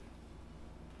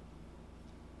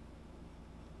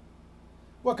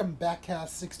Welcome back,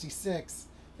 Cast 66.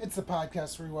 It's the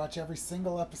podcast where we watch every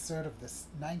single episode of this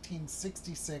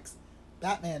 1966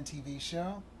 Batman TV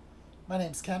show. My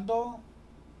name's Kendall.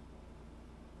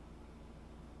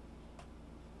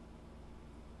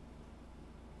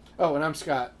 Oh, and I'm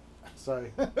Scott.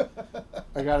 Sorry.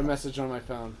 I got a message on my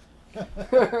phone.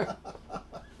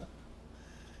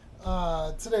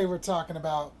 Today we're talking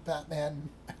about Batman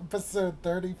episode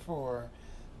 34.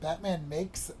 Batman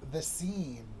Makes the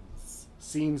Scenes.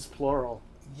 Scenes plural.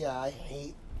 Yeah, I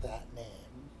hate that name.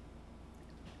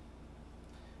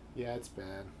 Yeah, it's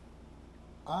bad.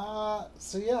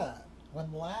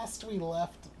 When last we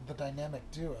left the dynamic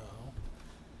duo,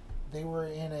 they were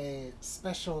in a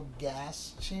special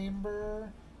gas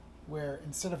chamber where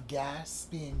instead of gas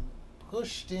being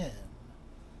pushed in,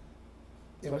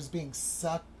 it was being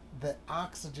sucked, the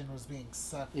oxygen was being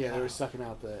sucked Yeah, out. they were sucking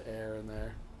out the air in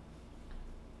there.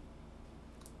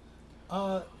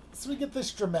 So we get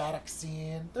this dramatic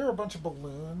scene. There are a bunch of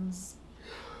balloons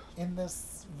in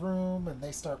this room, and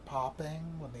they start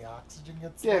popping when the oxygen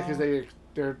gets Yeah, low. because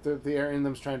the air in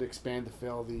them's trying to expand to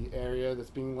fill the area that's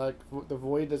being, like, the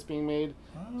void that's being made.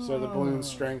 Oh. So the balloon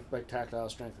strength, like tactile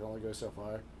strength, can only go so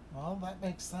far. Well, that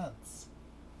makes sense.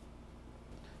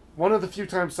 One of the few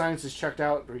times science has checked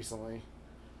out recently.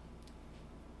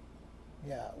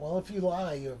 Yeah, well, if you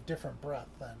lie, you have different breath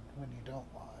than when you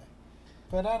don't lie.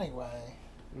 But anyway,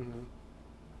 Mm-hmm.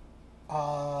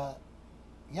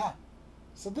 yeah.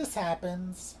 So this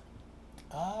happens,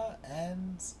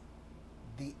 and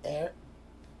the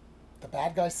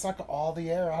bad guys suck all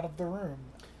the air out of the room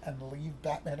and leave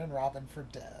Batman and Robin for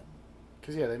dead.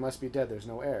 Because, yeah, they must be dead. There's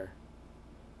no air.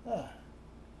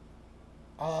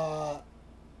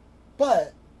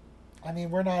 But, I mean,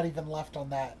 we're not even left on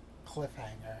that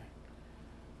cliffhanger.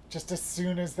 Just as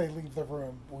soon as they leave the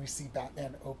room, we see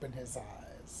Batman open his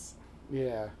eyes.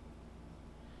 Yeah.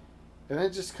 And then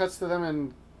it just cuts to them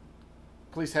in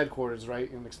police headquarters,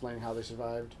 right? And explaining how they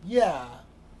survived. Yeah.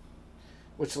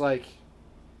 Which, like,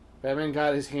 Batman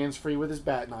got his hands free with his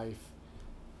bat knife.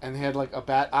 And they had, like, a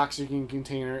bat oxygen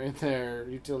container in their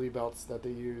utility belts that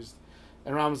they used.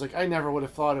 And Ron was like, I never would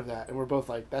have thought of that. And we're both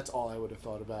like, that's all I would have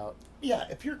thought about. Yeah,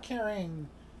 if you're carrying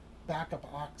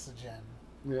backup oxygen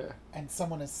Yeah. and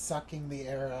someone is sucking the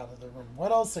air out of the room,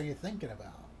 what else are you thinking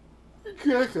about?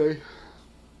 Exactly.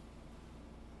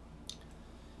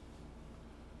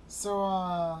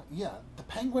 So, the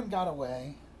Penguin got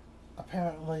away.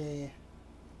 Apparently,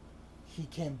 he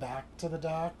came back to the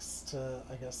docks to,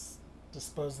 I guess,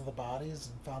 dispose of the bodies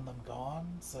and found them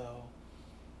gone. So,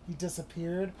 he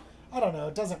disappeared. I don't know.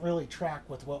 It doesn't really track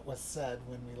with what was said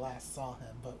when we last saw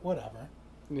him, but whatever.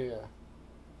 Yeah.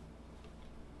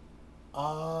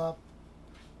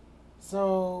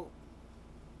 So,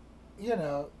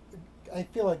 I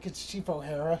feel like it's Chief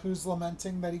O'Hara who's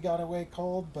lamenting that he got away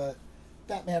cold, but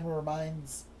Batman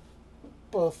reminds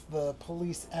both the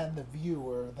police and the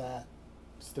viewer that,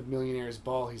 It's the millionaire's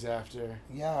ball he's after.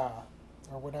 yeah,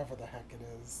 or whatever the heck it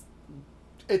is.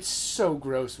 It's so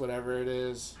gross, whatever it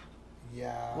is.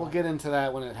 Yeah. We'll get into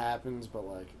that when it happens, but,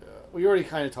 like, we already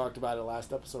kind of talked about it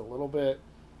last episode a little bit.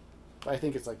 But I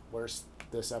think it's, like, worse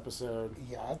this episode.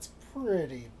 Yeah, it's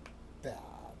pretty bad.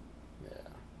 Yeah.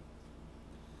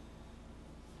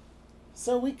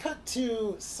 So we cut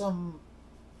to some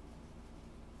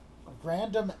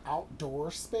random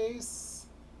outdoor space.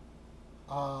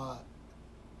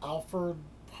 Alfred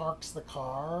parks the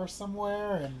car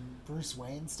somewhere, and Bruce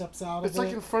Wayne steps out of it. It's,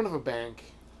 like, in front of a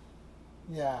bank.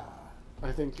 Yeah.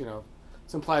 I think,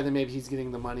 it's implied that maybe he's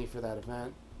getting the money for that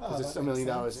event. Because it's that $1 makes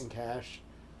million sense. in cash.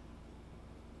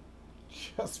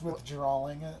 Just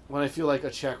withdrawing it. When I feel like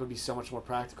a check would be so much more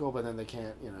practical, but then they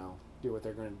can't, do what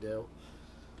they're going to do.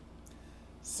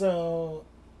 So,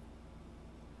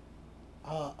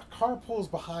 a car pulls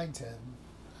behind him.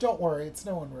 Don't worry, it's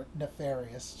no one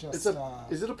nefarious. Just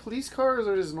Is it a police car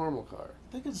or is it a normal car?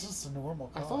 I think it's just a normal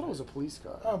car. I thought it was a police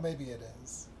car. Oh, maybe it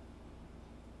is.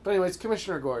 But anyway, it's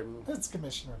Commissioner Gordon. It's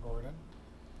Commissioner Gordon.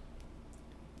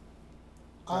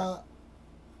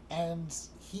 And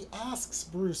he asks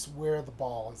Bruce where the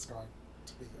ball is going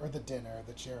to be, or the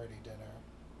charity dinner.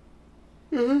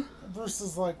 Mm-hmm. And Bruce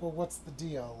is like, well, what's the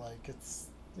deal? Like, it's,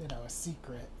 a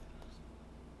secret.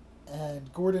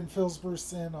 And Gordon fills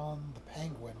Bruce in on the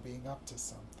Penguin being up to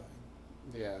something.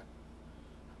 Yeah.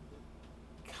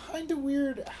 Kind of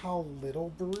weird how little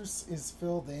Bruce is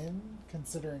filled in,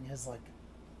 considering his,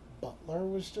 butler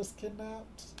was just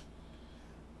kidnapped.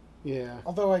 Yeah.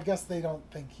 Although I guess they don't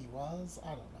think he was. I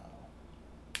don't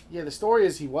know. Yeah, the story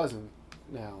is he wasn't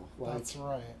now. That's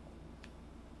right.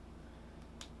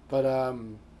 But,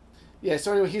 yeah,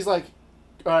 so anyway, he's like,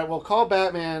 all right, well, call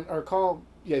Batman, or call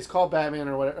he's called Batman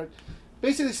or whatever.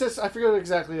 Basically says, I forget what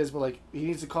exactly it is, but like he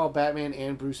needs to call Batman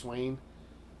and Bruce Wayne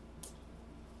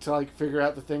to like figure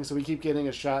out the thing. So we keep getting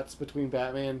a shots between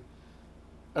Batman,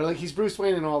 or like he's Bruce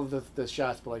Wayne in all of the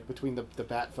shots, but like between the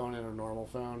bat phone and a normal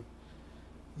phone.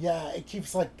 Yeah, it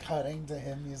keeps like cutting to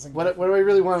him using. What I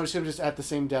really wanted was him just at the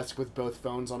same desk with both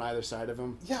phones on either side of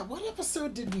him. Yeah, what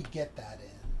episode did we get that in?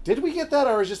 Did we get that,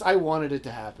 or was just I wanted it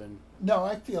to happen? No,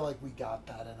 I feel like we got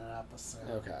that in an episode.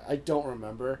 Okay, I don't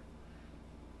remember,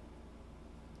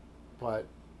 but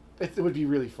it would be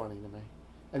really funny to me.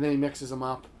 And then he mixes them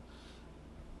up.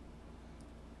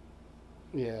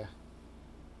 Yeah.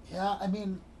 Yeah, I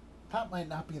mean, that might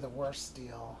not be the worst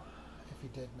deal if he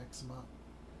did mix them up.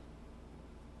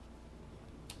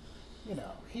 You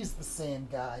know, he's the same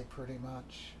guy pretty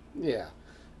much. Yeah.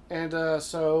 And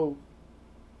so,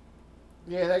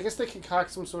 yeah, I guess they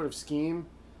concoct some sort of scheme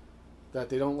that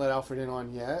they don't let Alfred in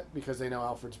on yet because they know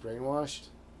Alfred's brainwashed.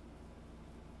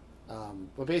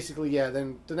 But basically, yeah,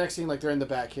 then the next scene, like, they're in the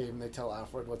Batcave and they tell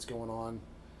Alfred what's going on.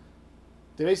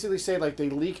 They basically say, like, they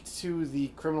leaked to the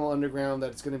criminal underground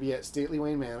that it's going to be at Stately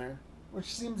Wayne Manor.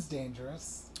 Which seems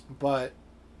dangerous. But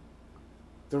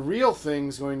the real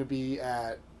thing's going to be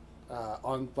at,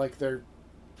 on, like, their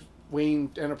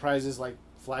Wayne Enterprises, like,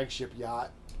 flagship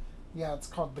yacht. Yeah, it's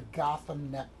called the Gotham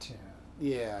Neptune.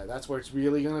 Yeah, that's where it's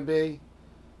really going to be.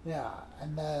 Yeah,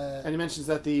 and he mentions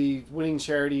that the winning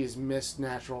charity is Missed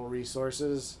Natural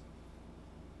Resources.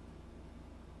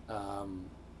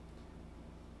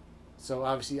 So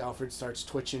obviously Alfred starts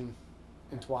twitching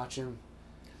and twatching.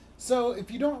 So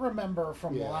if you don't remember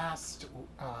from last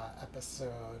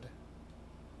episode,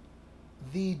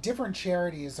 the different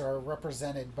charities are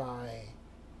represented by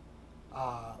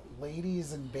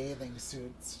ladies in bathing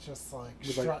suits, just like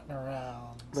with strutting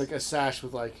around. Like a sash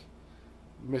with like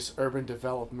Miss Urban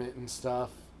Development and stuff.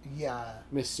 Yeah.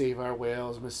 Miss Save Our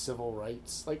Whales, Miss Civil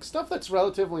Rights. Like stuff that's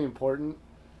relatively important.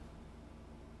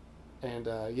 And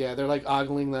yeah, they're like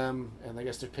ogling them, and I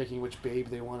guess they're picking which babe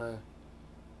they want to.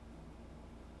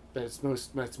 That's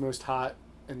most hot,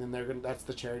 and then that's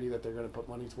the charity that they're gonna put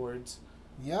money towards.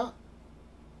 Yeah.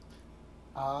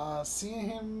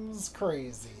 Seems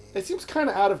crazy. It seems kind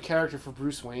of out of character for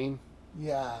Bruce Wayne.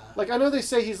 Yeah. Like I know they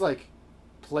say he's like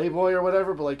playboy or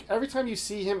whatever, but like every time you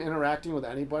see him interacting with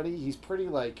anybody, he's pretty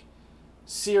like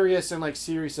serious and like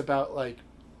serious about like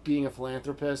being a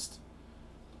philanthropist.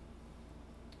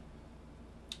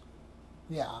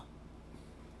 Yeah.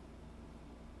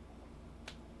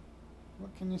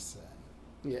 What can you say?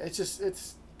 Yeah,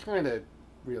 it's kind of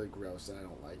really gross and I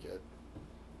don't like it.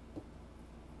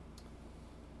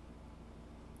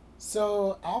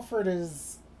 So Alfred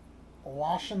is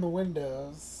washing the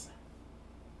windows.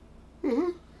 Mm-hmm.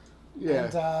 Yeah.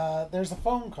 And there's a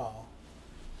phone call.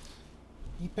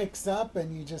 He picks up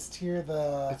and you just hear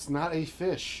the... It's not a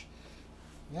fish.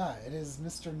 Yeah, it is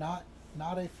Mr. Not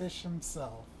a Fish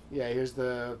himself. Yeah, here's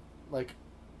the, like,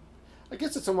 I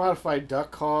guess it's a modified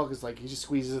duck call, because, like, he just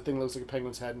squeezes a thing that looks like a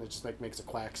penguin's head, and it just, like, makes a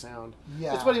quack sound.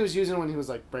 Yeah. That's what he was using when he was,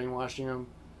 like, brainwashing him.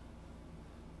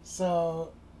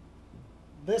 So,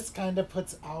 this kind of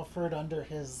puts Alfred under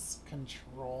his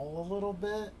control a little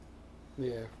bit.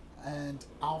 Yeah. And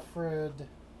Alfred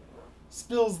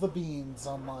spills the beans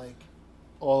on, like...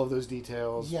 all of those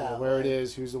details. Yeah. Where it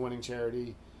is, who's the winning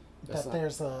charity.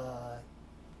 There's a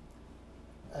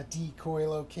decoy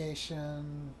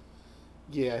location.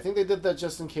 Yeah, I think they did that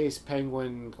just in case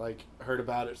Penguin like heard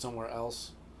about it somewhere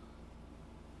else,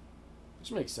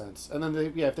 which makes sense. And then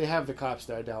if they have the cops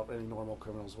there, I doubt any normal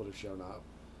criminals would have shown up,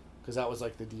 because that was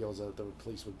like the deals that the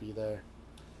police would be there.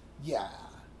 Yeah.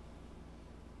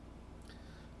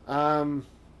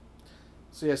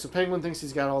 So Penguin thinks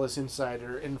he's got all this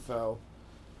insider info,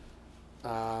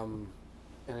 and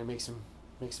it makes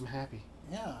him happy.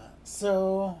 Yeah.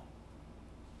 So,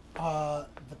 the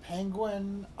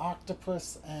penguin,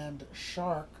 octopus, and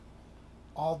shark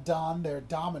all don their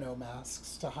domino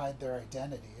masks to hide their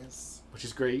identities. Which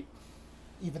is great.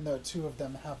 Even though two of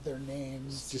them have their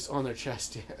names. It's just on their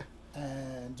chest, yeah.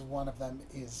 And one of them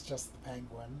is just the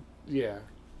penguin. Yeah.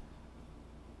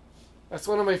 That's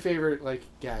one of my favorite, like,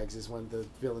 gags, is when the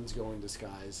villains go in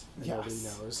disguise and nobody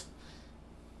knows.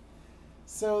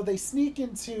 So they sneak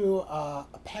into a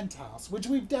penthouse, which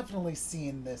we've definitely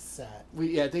seen this set.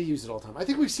 They use it all the time. I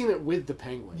think we've seen it with the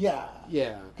Penguin. Yeah.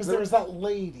 Yeah. Because there was that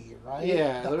lady, right?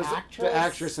 Yeah. The actress. The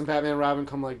actress and Batman and Robin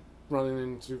come, like,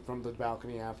 running from the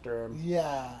balcony after him.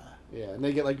 Yeah. Yeah, and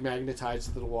they get, like,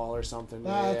 magnetized to the wall or something.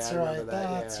 That's right.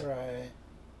 That's right.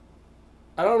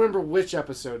 I don't remember which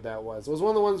episode that was. It was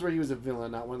one of the ones where he was a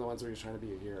villain, not one of the ones where he was trying to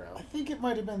be a hero. I think it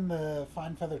might have been the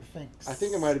Fine Feathered Finks. I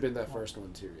think it might have been that first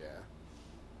one, too, yeah.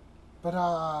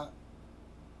 But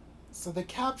so they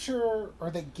capture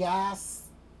or they gas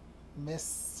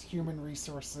Miss Human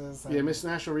Resources. And, Yeah, Miss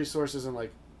Natural Resources and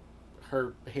like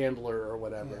her handler or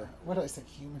whatever. Yeah. What did I say?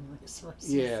 Human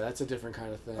Resources. Yeah, that's a different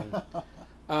kind of thing.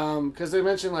 Because they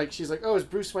mentioned like she's like, oh, is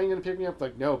Bruce Wayne gonna pick me up?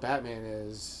 Like, no, Batman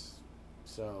is.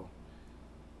 So.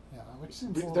 Yeah, which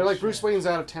seems. They're like Bruce Wayne's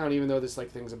out of town, even though this like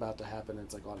thing's about to happen.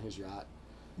 It's like on his yacht.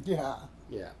 Yeah.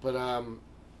 Yeah, but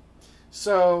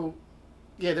so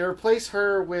yeah, they replace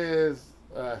her with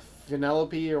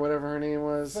Penelope or whatever her name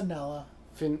was. Vanilla.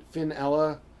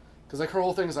 Finella, because like her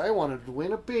whole thing is I wanted to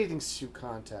win a bathing suit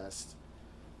contest,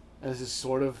 and this is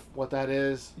sort of what that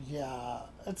is. Yeah,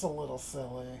 it's a little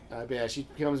silly. But yeah, she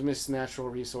becomes Miss Natural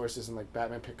Resources, and like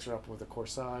Batman picks her up with a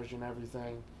corsage and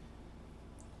everything.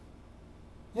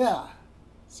 Yeah,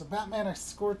 so Batman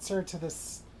escorts her to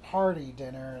this party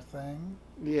dinner thing.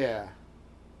 Yeah.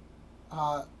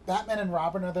 Batman and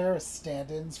Robin are there as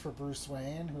stand-ins for Bruce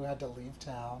Wayne, who had to leave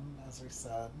town, as we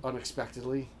said.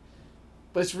 Unexpectedly.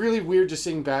 But it's really weird just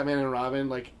seeing Batman and Robin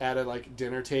like at a like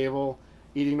dinner table,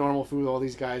 eating normal food with all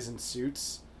these guys in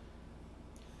suits.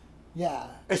 Yeah.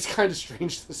 It's kind of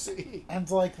strange to see. And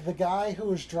like the guy who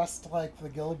was dressed like the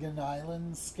Gilligan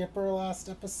Island skipper last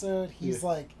episode, he's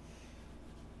like,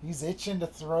 he's itching to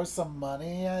throw some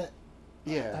money at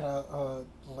a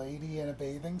lady in a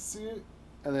bathing suit.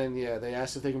 And then, they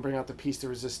asked if they can bring out the piece de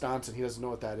resistance, and he doesn't know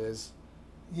what that is.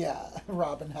 Yeah,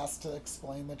 Robin has to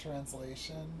explain the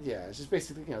translation. Yeah, it's just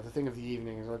basically, the thing of the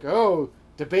evening. It's like, oh,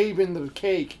 the babe in the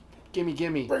cake. Gimme.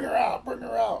 Bring her out.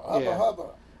 Hubba,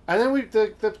 hubba. And then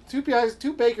the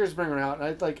two bakers bring her out,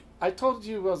 and I told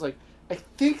you, I was like, I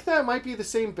think that might be the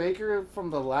same baker from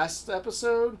the last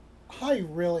episode. I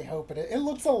really hope it is. It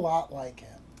looks a lot like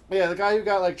him. Yeah, the guy who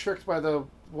got, tricked by the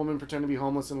woman pretending to be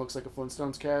homeless and looks like a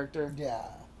Flintstones character. Yeah.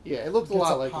 Yeah, it looked a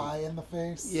lot like pie in the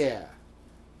face. Yeah.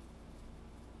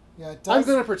 Yeah, it does. I'm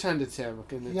going to pretend it's him,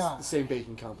 and it's the same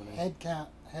baking company. Head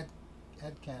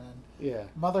cannon. Yeah.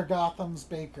 Mother Gotham's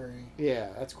Bakery. Yeah,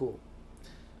 that's cool.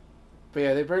 But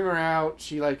yeah, they bring her out.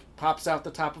 She, pops out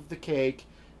the top of the cake,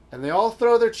 and they all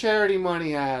throw their charity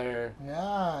money at her.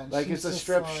 Yeah. And like it's a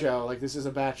strip show. Like this is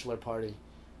a bachelor party.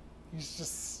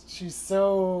 She's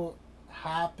so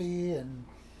happy, and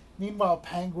meanwhile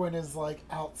Penguin is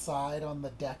outside on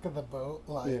the deck of the boat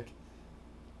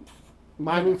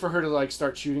miming for her to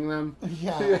start shooting them.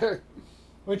 Yeah.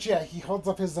 Which he holds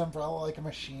up his umbrella like a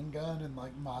machine gun and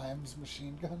mimes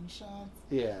machine gun shots.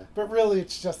 Yeah. But really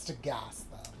it's just to gas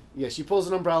them. Yeah, she pulls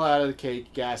an umbrella out of the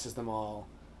cake, gasses them all.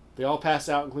 They all pass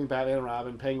out, including Batman and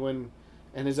Robin. Penguin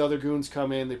and his other goons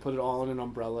come in, they put it all in an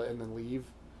umbrella and then leave.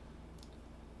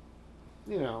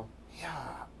 Yeah.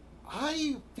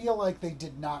 I feel like they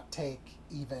did not take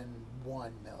even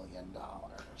 $1 million.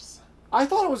 I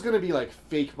thought it was going to be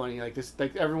fake money, this.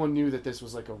 Everyone knew that this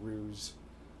was a ruse.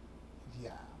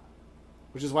 Yeah.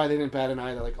 Which is why they didn't bat an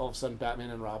eye that all of a sudden Batman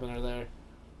and Robin are there.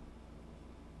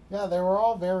 Yeah, they were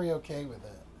all very okay with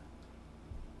it.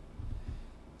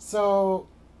 So,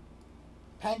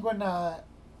 Penguin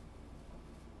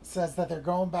says that they're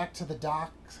going back to the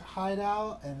dock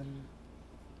hideout, and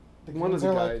one of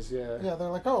the guys, yeah, they're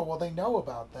like, oh, well, they know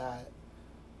about that.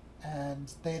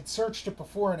 And they had searched it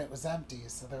before and it was empty,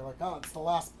 so they're like, oh, it's the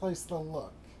last place they'll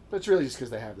look. But it's really just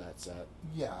because they have that set.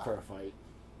 Yeah. For a fight.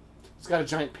 It's got a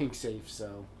giant pink safe,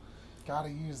 so. Gotta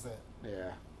use it.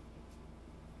 Yeah.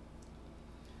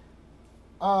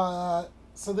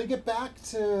 So they get back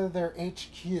to their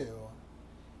HQ,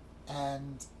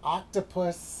 and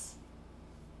Octopus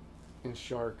and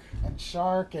Shark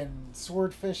and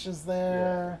Swordfish is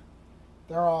there. Yeah.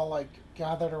 They're all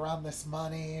gathered around this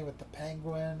money with the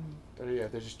Penguin. They're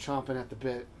just chomping at the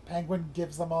bit. Penguin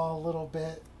gives them all a little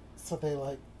bit so they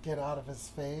get out of his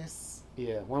face.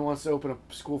 Yeah, one wants to open a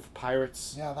school for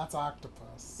pirates. Yeah, that's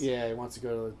Octopus. Yeah, he wants to go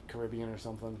to the Caribbean or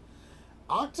something.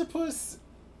 Octopus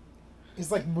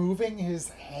is moving his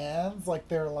hands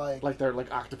they're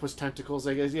they're octopus tentacles,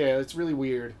 I guess. Yeah, it's really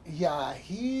weird. Yeah,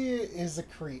 he is a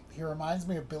creep. He reminds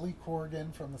me of Billy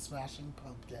Corgan from the Smashing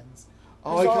Pumpkins.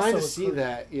 Oh, I kind of see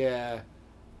that, yeah.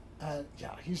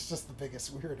 Yeah, he's just the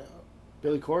biggest weirdo.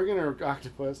 Billy Corgan or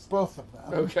Octopus? Both of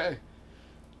them. Okay.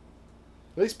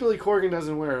 At least Billy Corgan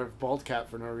doesn't wear a bald cap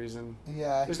for no reason.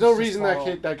 Yeah. There's no reason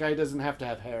that guy doesn't have to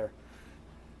have hair.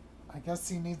 I guess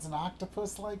he needs an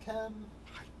octopus like him.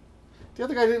 The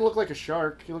other guy didn't look like a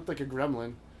shark. He looked like a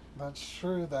gremlin. That's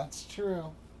true.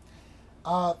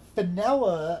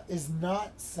 Fenella is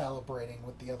not celebrating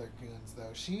with the other goons,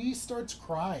 though. She starts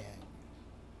crying.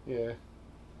 Yeah.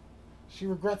 She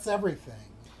regrets everything.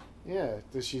 Yeah.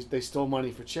 They stole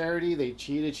money for charity. They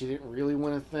cheated. She didn't really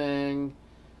win a thing.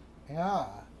 Yeah.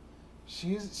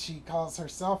 She calls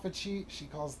herself a cheat. She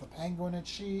calls the Penguin a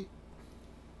cheat.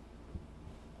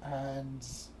 And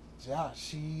yeah,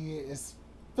 she is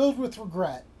filled with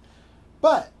regret.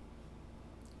 But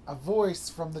a voice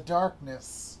from the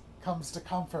darkness comes to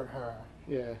comfort her.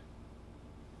 Yeah.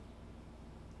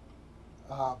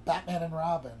 Batman and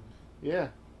Robin. Yeah.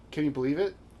 Can you believe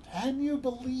it? Can you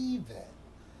believe it?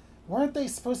 Weren't they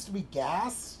supposed to be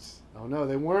gassed? Oh no,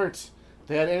 they weren't.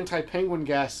 They had anti-penguin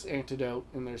gas antidote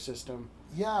in their system.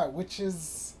 Yeah, which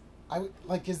is...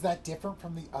 is that different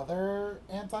from the other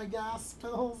anti-gas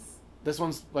pills? This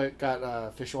one's like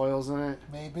got fish oils in it.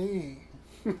 Maybe.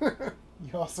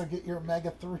 You also get your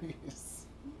omega-3s.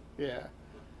 Yeah.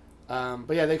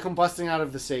 But yeah, they come busting out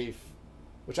of the safe,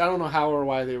 which I don't know how or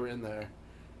why they were in there.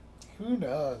 Who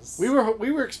knows? We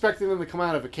were expecting them to come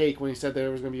out of a cake when he said there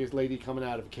was going to be a lady coming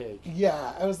out of a cake.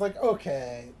 Yeah, I was like,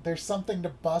 okay, there's something to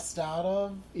bust out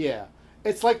of. Yeah.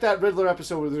 It's like that Riddler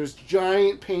episode where there's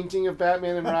giant painting of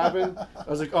Batman and Robin. I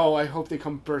was like, oh, I hope they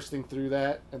come bursting through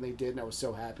that. And they did, and I was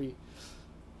so happy.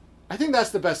 I think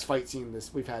that's the best fight scene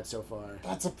we've had so far.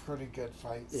 That's a pretty good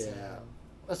fight scene. Yeah.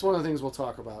 That's one of the things we'll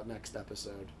talk about next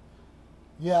episode.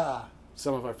 Yeah.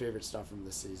 Some of our favorite stuff from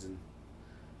this season.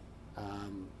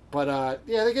 Yeah,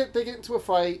 they get into a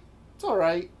fight. It's all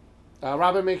right.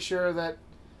 Robin makes sure that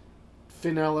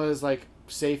Fenella is like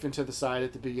safe and to the side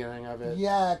at the beginning of it.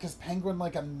 Yeah, because Penguin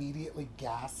immediately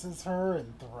gasses her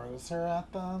and throws her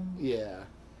at them. Yeah.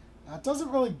 It doesn't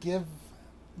really give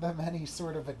them any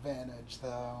sort of advantage,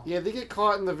 though. Yeah, they get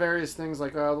caught in the various things.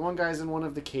 Like the one guy's in one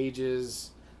of the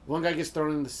cages. One guy gets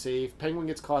thrown in the safe. Penguin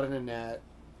gets caught in a net.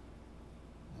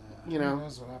 Who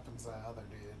knows what happens to that other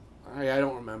dude? I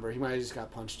don't remember. He might have just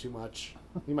got punched too much.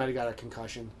 He might have got a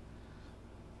concussion.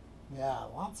 Yeah,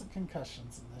 lots of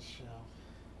concussions in this show.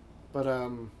 But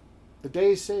the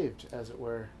day is saved, as it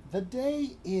were. The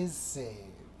day is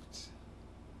saved.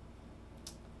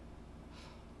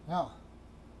 Well,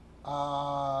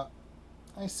 I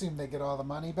assume they get all the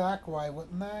money back. Why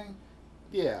wouldn't they?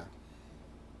 Yeah.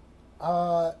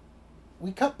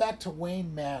 We cut back to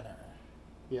Wayne Manor.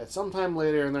 Yeah, sometime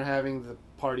later, and they're having the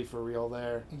party for real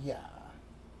there. Yeah.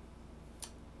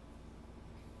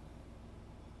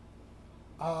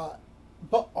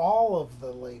 But all of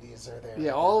the ladies are there.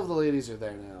 Yeah, all of the ladies are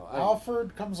there now.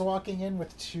 Alfred comes walking in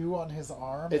with 2 on his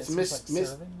arm. It's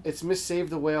Miss Save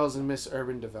the Whales and Miss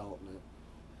Urban Development.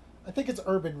 I think it's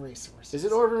Urban Resources. Is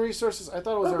it Urban Resources? I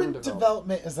thought it was Urban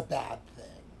Development is a bad thing.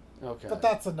 Okay. But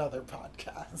that's another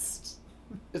podcast.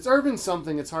 It's Urban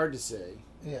something. It's hard to say.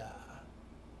 Yeah.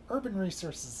 Urban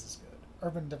Resources is good.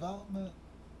 Urban Development?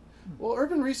 Well,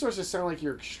 Urban Resources sound like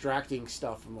you're extracting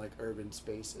stuff from urban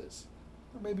spaces.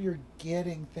 Or maybe you're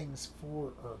getting things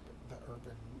for the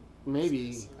urban.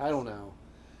 Maybe. spaces. I don't know.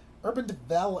 Urban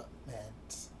Development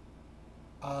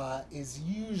is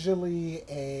usually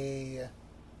a...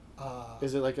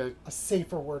 is it like a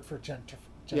safer word for gentrification?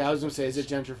 Yeah, I was going to say, is it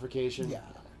gentrification?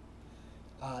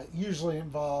 Yeah. Usually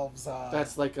involves...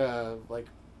 That's like a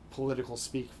political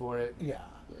speak for it. Yeah.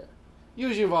 Yeah.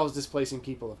 Usually involves displacing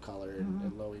people of color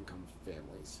and low-income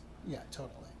families. Yeah,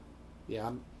 totally. Yeah,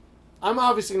 I'm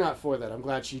obviously not for that. I'm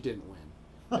glad she didn't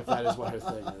win, if that is what her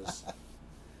thing is.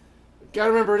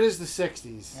 Gotta remember, it is the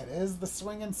 60s. It is the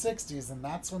swinging 60s, and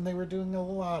that's when they were doing a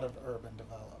lot of urban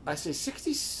development. I say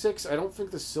 66, I don't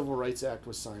think the Civil Rights Act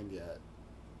was signed yet.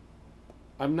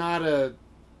 I'm not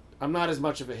as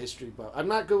much of a history buff. I'm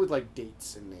not good with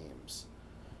dates and names.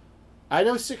 I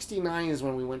know 69 is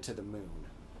when we went to the moon.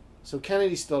 So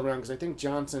Kennedy's still around, because I think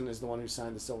Johnson is the one who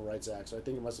signed the Civil Rights Act, so I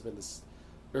think it must have been the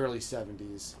early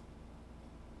 70s.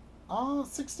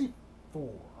 64.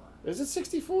 Is it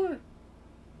 64?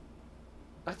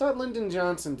 I thought Lyndon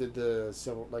Johnson did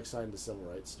signed the civil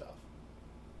rights stuff.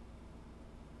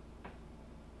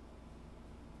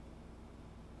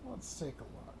 Let's take a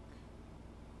look.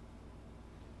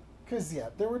 Because, yeah,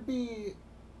 there would be...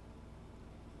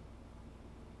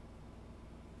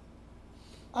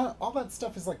 all that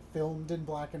stuff is filmed in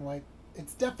black and white.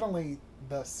 It's definitely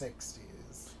the 60s.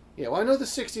 Yeah, well, I know the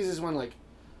 60s is when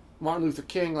Martin Luther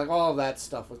King, all of that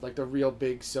stuff was the real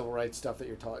big civil rights stuff that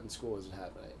you're taught in school is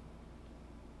happening.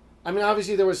 I mean,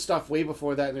 obviously there was stuff way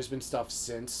before that, and there's been stuff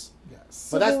since. Yes,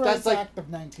 but Civil that's Rights Act of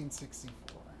 1964.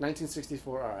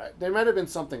 1964. All right, there might have been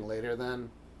something later then.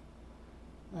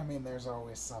 I mean, there's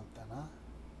always something, huh?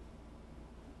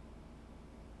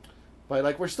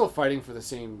 But we're still fighting for the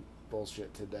same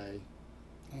bullshit today.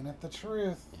 Ain't it the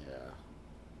truth? Yeah,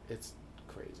 it's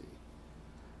crazy.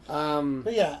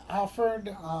 But yeah,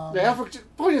 Alfred. Alfred.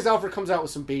 Point is, Alfred comes out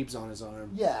with some babes on his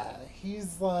arm. Yeah,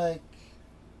 he's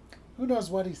who knows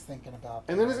what he's thinking about.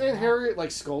 And then his Aunt Harriet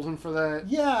like scold him for that.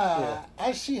 Yeah,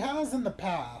 as she has in the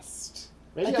past.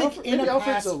 Maybe I think Alfred, in maybe a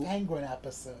Alfred's past Penguin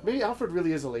episode. Maybe Alfred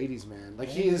really is a ladies' man. Like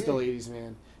he Maybe. is the ladies'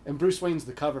 man, and Bruce Wayne's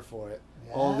the cover for it.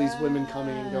 Yeah. All these women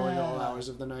coming and going at all hours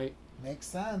of the night. Makes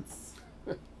sense.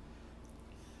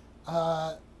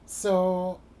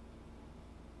 So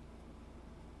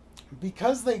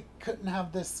because they couldn't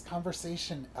have this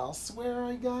conversation elsewhere,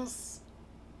 I guess.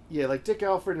 Yeah, like Dick,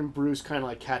 Alfred, and Bruce kind of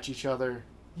like catch each other.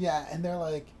 Yeah, and they're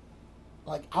like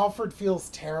Alfred feels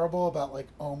terrible about like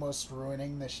almost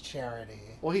ruining this charity.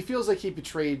 Well, he feels like he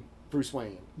betrayed Bruce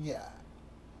Wayne. Yeah.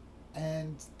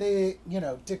 And they,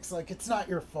 Dick's like, it's not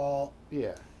your fault.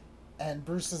 Yeah. And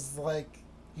Bruce is like,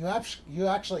 you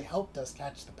actually helped us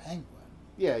catch the Penguin.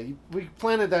 Yeah, we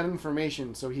planted that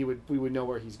information so we would know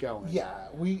where he's going. Yeah,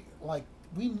 we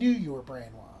knew you were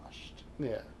brainwashed.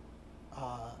 Yeah.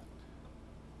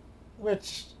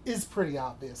 Which is pretty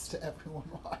obvious to everyone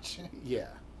watching. Yeah.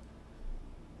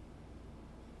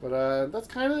 But that's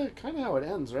kind of how it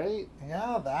ends, right?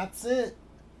 Yeah, that's it.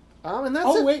 And that's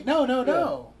it. Oh wait,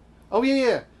 no. Oh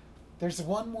yeah. There's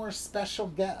one more special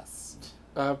guest.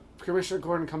 Commissioner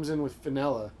Gordon comes in with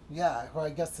Vanilla. Yeah, who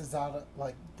I guess is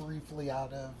briefly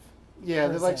out of. Yeah,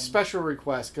 they're like prison. special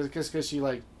requests because she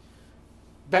like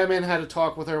Batman had a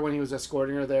talk with her when he was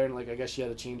escorting her there, and like I guess she had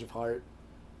a change of heart.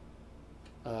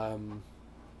 And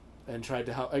tried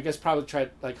to help. I guess probably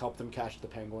tried like help them catch the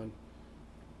Penguin.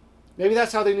 Maybe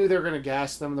that's how they knew they were going to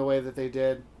gas them the way that they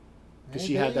did, because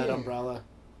she had that umbrella.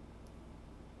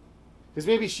 Because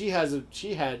maybe she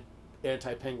had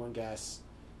anti-Penguin gas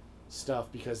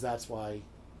stuff because that's why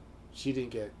she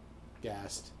didn't get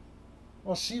gassed.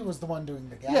 Well, she was the one doing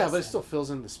the gas. Yeah, but it still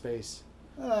fills in the space.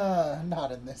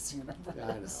 Not in this universe. Yeah,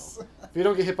 I know. If you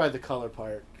don't get hit by the color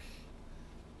part.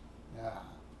 Yeah.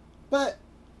 But,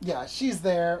 yeah, she's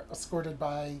there, escorted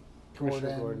by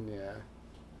Commissioner Gordon, yeah.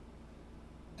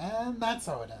 And that's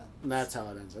how it ends. And that's how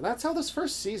it ends. And that's how this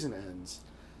first season ends.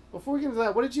 Before we get into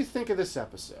that, what did you think of this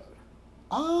episode?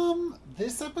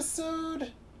 This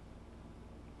episode...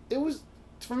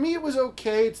 For me, it was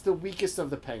okay. It's the weakest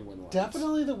of the Penguin ones.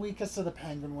 Definitely the weakest of the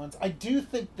Penguin ones. I do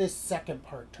think this second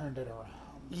part turned it around.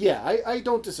 Yeah, I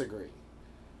don't disagree.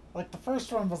 Like, the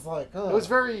first one was like, ugh. It was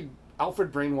very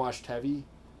Alfred brainwashed heavy.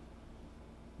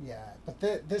 Yeah, but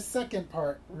this second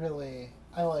part, really,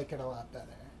 I like it a lot better.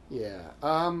 Yeah.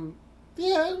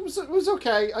 Yeah, it was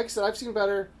okay. Like I said, I've seen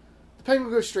better. The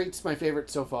Penguin Goes Straight's my favorite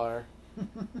so far.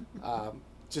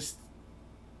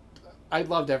 I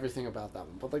loved everything about that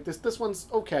one. But like this one's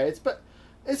okay.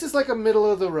 It's just like a middle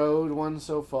of the road one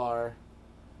so far.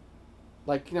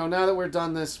 Like, now that we're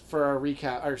done this for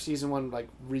our season 1 like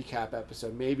recap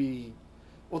episode, maybe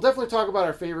we'll definitely talk about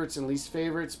our favorites and least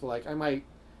favorites, but like I might,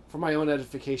 for my own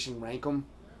edification, rank them.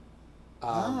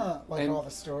 All the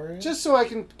stories? Just so I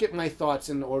can get my thoughts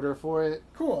in order for it.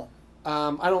 Cool.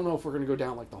 I don't know if we're going to go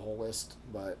down like the whole list,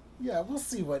 but... Yeah, we'll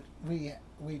see what we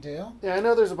do. Yeah, I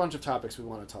know there's a bunch of topics we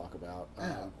want to talk about.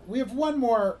 We have one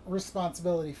more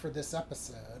responsibility for this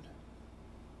episode.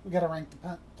 We got to rank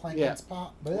the Penguin's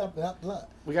pop. Blah, blah, blah.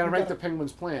 We got to rank the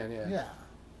Penguin's plan, yeah.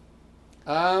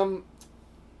 Yeah.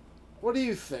 What are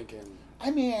you thinking?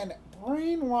 I mean,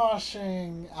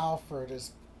 brainwashing Alfred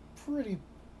is pretty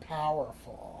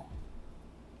powerful.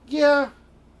 Yeah.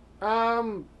 I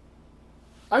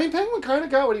mean, Penguin kind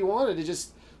of got what he wanted. It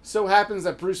just so happens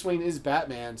that Bruce Wayne is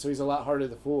Batman, so he's a lot harder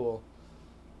to fool.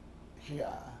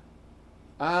 Yeah.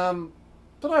 But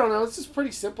I don't know. It's just a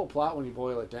pretty simple plot when you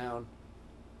boil it down.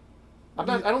 I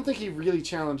don't think he really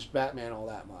challenged Batman all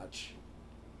that much.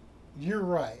 You're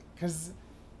right, because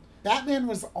Batman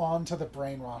was on to the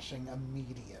brainwashing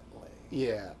immediately.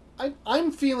 Yeah.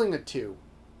 I'm feeling a 2.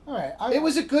 All right. It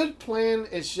was a good plan.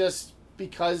 It's just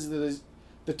because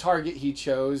the target he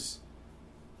chose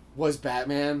was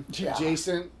Batman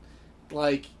adjacent.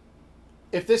 Like,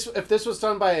 if this was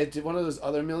done by one of those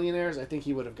other millionaires, I think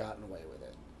he would have gotten away with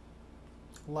it.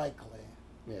 Likely.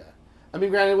 Yeah. I mean,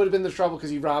 granted, it would have been the trouble because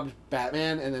he robbed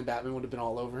Batman, and then Batman would have been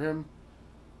all over him.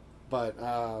 But,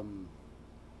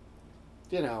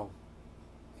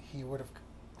 he would have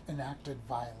enacted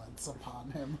violence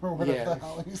upon him, or whatever the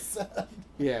hell he said.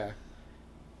 Yeah.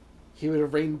 He would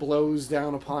have rained blows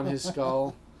down upon his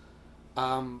skull.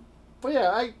 But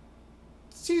yeah,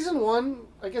 season 1,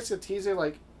 I guess a teaser,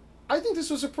 like, I think this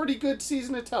was a pretty good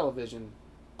season of television.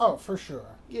 Oh, for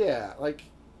sure. Yeah, like,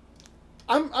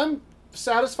 I'm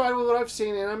satisfied with what I've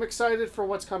seen, and I'm excited for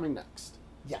what's coming next.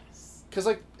 Yes. Because,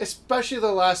 like, especially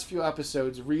the last few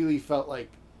episodes really felt like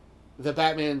the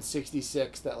Batman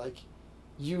 66 that, like,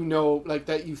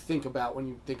 that you think about when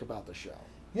you think about the show.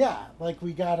 Yeah, like,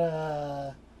 we got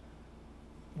a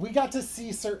we got to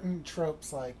see certain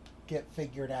tropes like get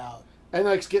figured out. And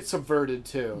like get subverted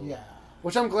too. Yeah.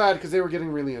 Which I'm glad because they were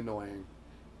getting really annoying.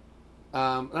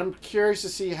 I'm curious to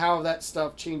see how that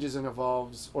stuff changes and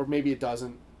evolves, or maybe it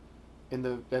doesn't in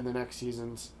the next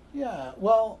seasons. Yeah,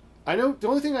 well, I know the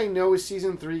only thing I know is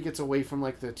season 3 gets away from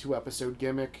like the 2-episode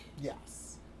gimmick.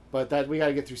 yes. But that we got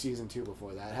to get through season 2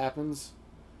 before that happens.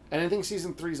 And I think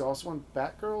season 3 is also when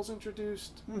Batgirl's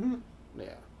introduced. Mm-hmm.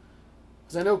 Yeah.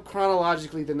 Because I know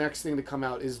chronologically the next thing to come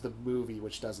out is the movie,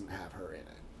 which doesn't have her in it.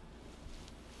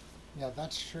 Yeah,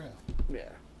 that's true.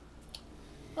 Yeah.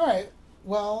 All right.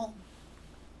 Well,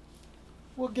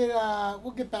 we'll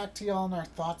get back to y'all on our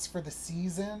thoughts for the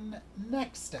season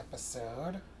next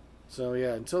episode. So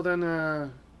yeah, until then,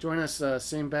 join us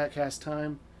same Batcast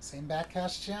time. Same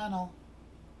Batcast channel.